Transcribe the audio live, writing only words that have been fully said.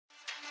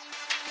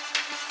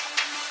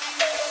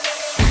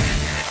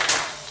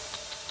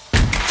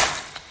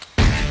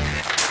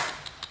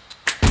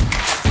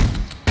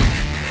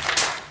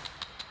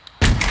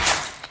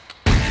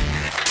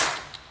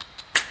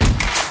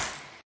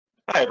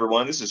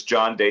everyone. This is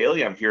John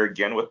Daly. I'm here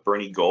again with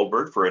Bernie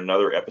Goldberg for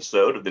another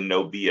episode of the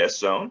No BS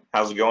Zone.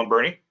 How's it going,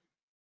 Bernie?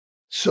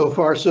 So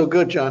far, so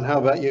good, John. How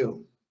about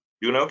you?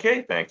 Doing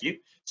okay, thank you.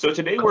 So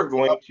today we're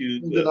going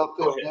to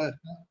Cold enough,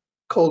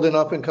 cold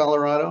enough in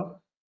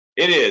Colorado?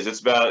 It is. It's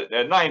about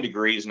 9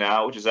 degrees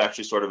now, which is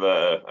actually sort of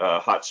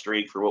a hot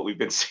streak for what we've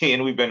been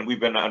seeing. We've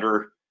been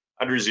under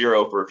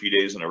zero for a few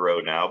days in a row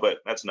now, but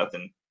that's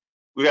nothing.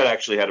 We've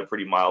actually had a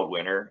pretty mild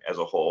winter as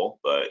a whole,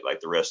 but like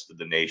the rest of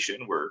the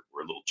nation, we're a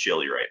little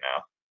chilly right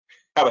now.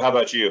 How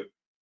about you?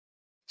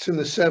 It's in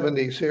the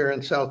 70s here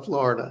in South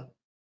Florida.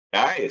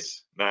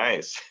 Nice.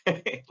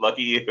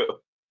 Lucky you.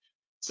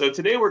 So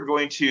today we're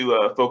going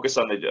to focus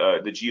on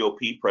the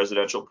GOP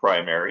presidential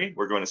primary.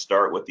 We're going to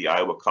start with the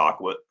Iowa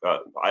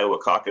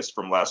caucus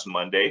from last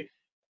Monday.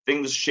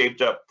 Things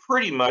shaped up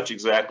pretty much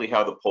exactly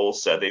how the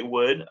polls said they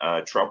would.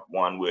 Trump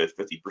won with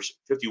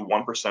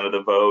 51% of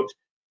the vote,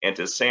 and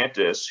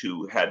DeSantis,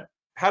 who had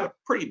a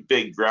pretty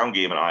big ground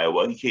game in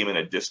Iowa, he came in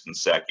a distant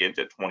second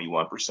at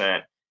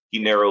 21%. He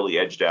narrowly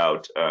edged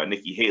out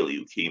Nikki Haley,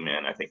 who came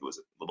in, I think it was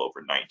a little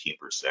over 19%.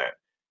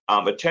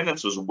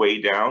 Attendance was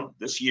way down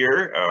this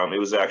year. It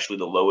was actually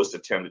the lowest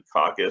attended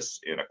caucus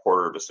in a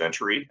quarter of a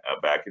century.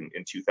 Back in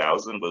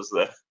 2000 was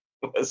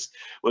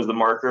the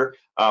marker.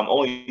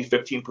 Only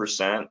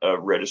 15%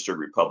 of registered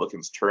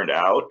Republicans turned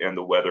out, and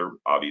the weather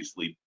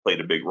obviously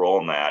played a big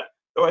role in that.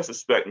 Though I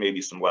suspect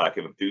maybe some lack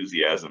of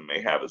enthusiasm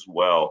may have as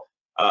well.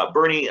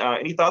 Bernie,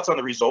 any thoughts on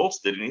the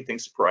results? Did anything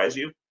surprise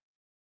you?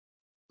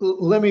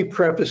 Let me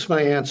preface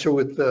my answer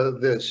with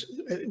this.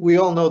 We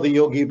all know the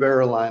Yogi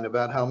Berra line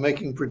about how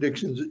making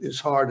predictions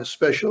is hard,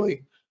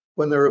 especially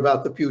when they're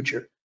about the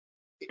future.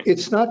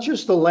 It's not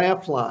just a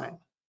laugh line.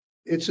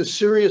 It's a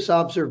serious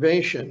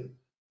observation,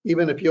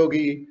 even if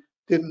Yogi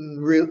didn't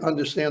really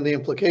understand the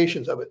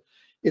implications of it.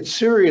 It's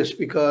serious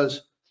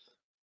because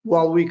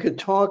while we could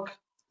talk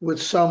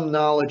with some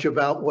knowledge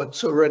about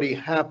what's already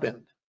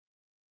happened,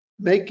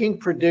 making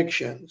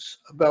predictions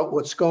about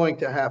what's going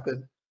to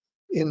happen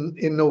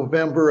in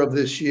November of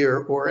this year,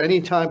 or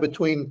any time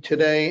between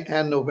today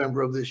and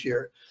November of this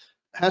year,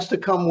 has to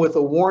come with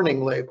a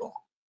warning label.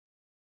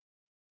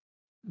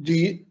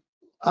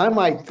 I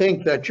might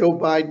think that Joe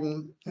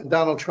Biden and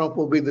Donald Trump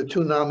will be the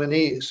two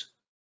nominees.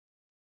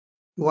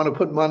 You want to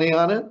put money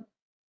on it?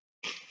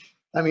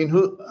 I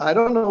mean, I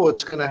don't know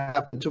what's going to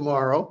happen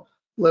tomorrow,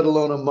 let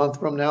alone a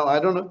month from now. I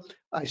don't know.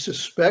 I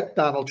suspect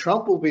Donald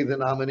Trump will be the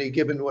nominee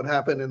given what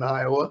happened in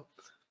Iowa,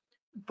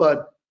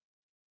 but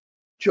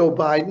Joe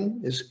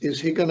Biden, is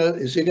he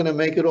gonna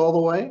make it all the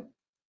way?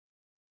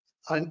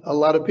 A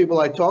lot of people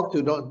I talk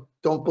to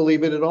don't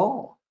believe it at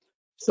all.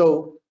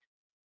 So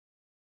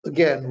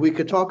again, we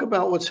could talk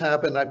about what's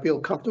happened. I feel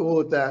comfortable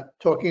with that.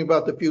 Talking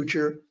about the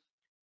future,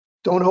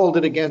 don't hold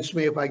it against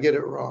me if I get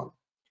it wrong.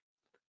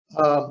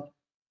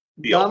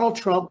 Donald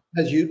Trump,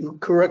 as you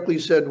correctly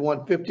said,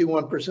 won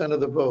 51%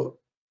 of the vote.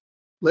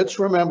 Let's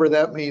remember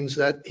that means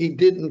that he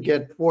didn't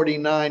get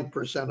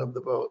 49% of the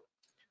vote.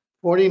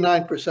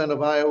 49%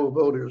 of Iowa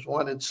voters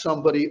wanted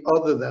somebody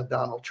other than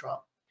Donald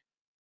Trump.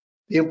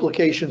 The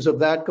implications of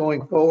that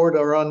going forward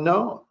are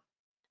unknown.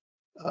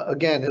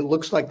 Again, it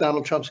looks like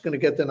Donald Trump's going to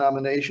get the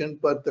nomination,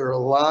 but there are a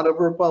lot of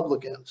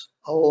Republicans,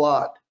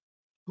 who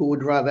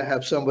would rather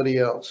have somebody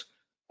else.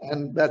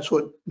 And that's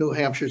what New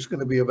Hampshire is going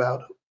to be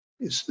about.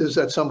 Is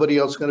that somebody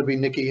else going to be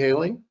Nikki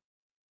Haley?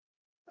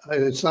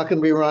 It's not going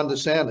to be Ron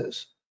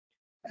DeSantis.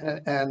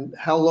 And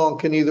how long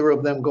can either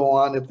of them go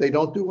on if they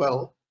don't do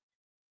well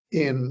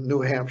in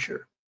New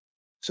Hampshire?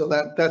 So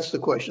that's the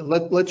question.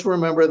 Let's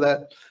remember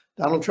that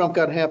Donald Trump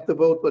got half the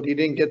vote, but he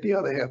didn't get the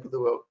other half of the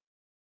vote.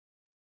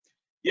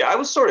 Yeah, I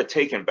was sort of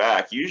taken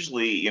back.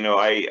 Usually,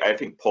 I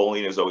think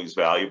polling is always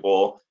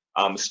valuable.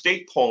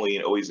 State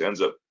polling always ends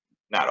up,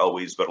 not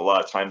always, but a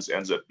lot of times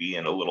ends up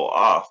being a little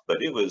off,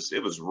 but it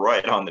was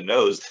right on the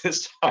nose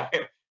this time.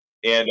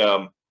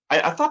 And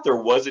I thought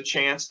there was a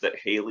chance that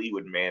Haley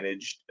would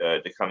manage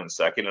to come in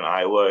second in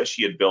Iowa.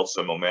 She had built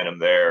some momentum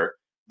there.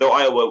 Though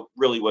Iowa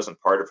really wasn't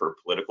part of her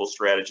political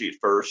strategy at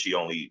first, she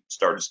only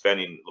started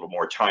spending a little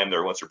more time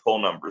there once her poll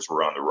numbers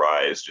were on the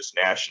rise, just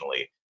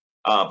nationally.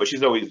 But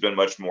she's always been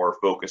much more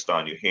focused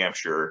on New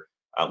Hampshire,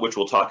 which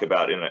we'll talk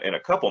about in a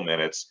couple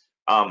minutes.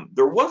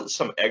 There was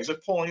some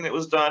exit polling that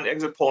was done.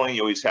 Exit polling,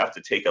 you always have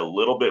to take a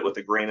little bit with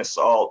a grain of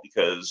salt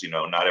because,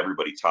 not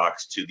everybody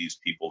talks to these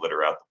people that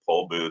are at the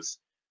poll booths.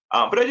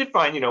 But I did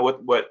find,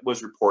 what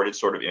was reported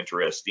sort of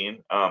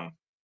interesting.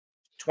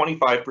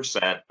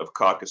 25% of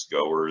caucus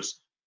goers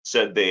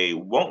said they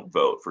won't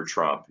vote for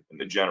Trump in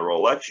the general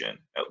election.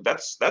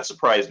 That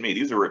surprised me.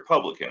 These are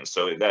Republicans,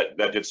 so that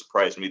did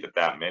surprise me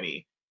that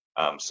many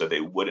said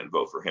they wouldn't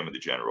vote for him in the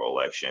general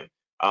election.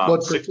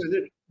 What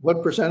percentage?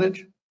 What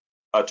percentage?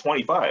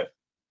 25.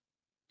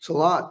 It's a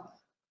lot.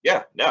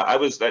 Yeah, no, I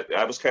was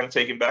kind of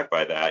taken back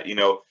by that.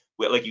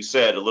 Like you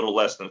said, a little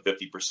less than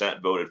 50% voted